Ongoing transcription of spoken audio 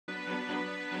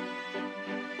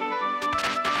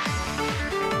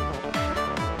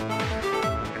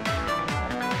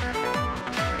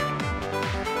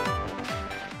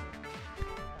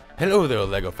Hello there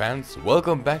LEGO fans,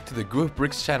 welcome back to the Groove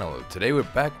Bricks channel. Today we're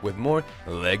back with more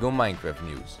LEGO Minecraft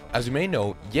news. As you may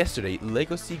know, yesterday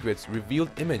LEGO Secrets revealed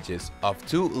images of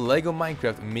two LEGO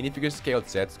Minecraft minifigure scale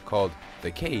sets called The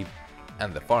Cave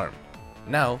and The Farm.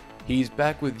 Now, he's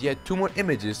back with yet two more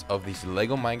images of these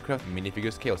LEGO Minecraft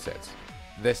minifigure scale sets.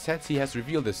 The sets he has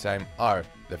revealed this time are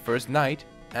The First Night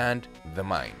and The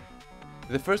Mine.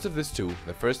 The first of these two,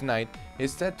 The First Night,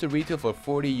 is set to retail for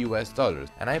 $40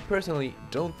 and I personally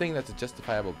don't think that's a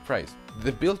justifiable price.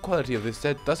 The build quality of this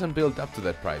set doesn't build up to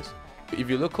that price. If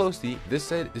you look closely, this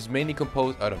set is mainly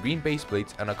composed out of green base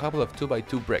plates and a couple of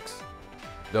 2x2 bricks.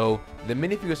 Though, the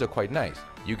minifigures are quite nice.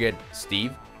 You get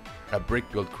Steve, a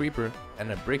brick-built creeper,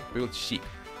 and a brick-built sheep.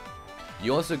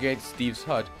 You also get Steve's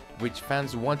hut, which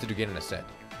fans wanted to get in a set.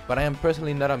 But I am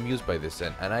personally not amused by this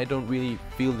set and I don't really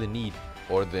feel the need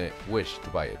or the wish to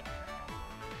buy it.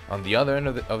 On the other end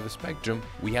of the spectrum,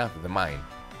 we have The Mine.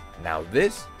 Now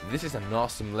this is an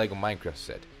awesome LEGO Minecraft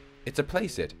set. It's a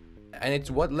playset, and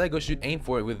it's what LEGO should aim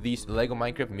for with these LEGO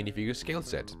Minecraft minifigure scale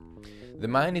sets. The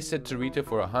Mine is set to retail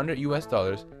for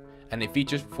 $100 and it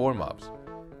features 4 mobs.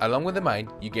 Along with The Mine,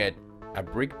 you get a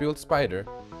brick-built spider,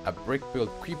 a brick-built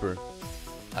creeper,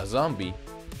 a zombie,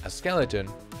 a skeleton,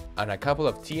 and a couple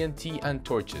of TNT and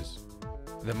torches.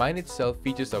 The mine itself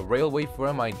features a railway for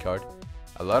a minecart,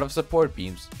 a lot of support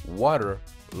beams, water,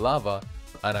 lava,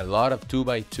 and a lot of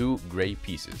 2x2 grey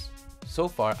pieces. So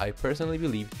far, I personally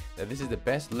believe that this is the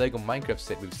best LEGO Minecraft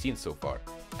set we've seen so far,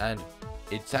 and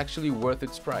it's actually worth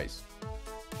its price.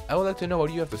 I would like to know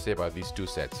what you have to say about these two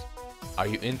sets. Are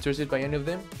you interested by any of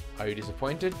them? Are you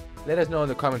disappointed? Let us know in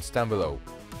the comments down below.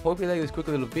 Hope you like this quick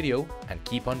little video and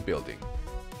keep on building.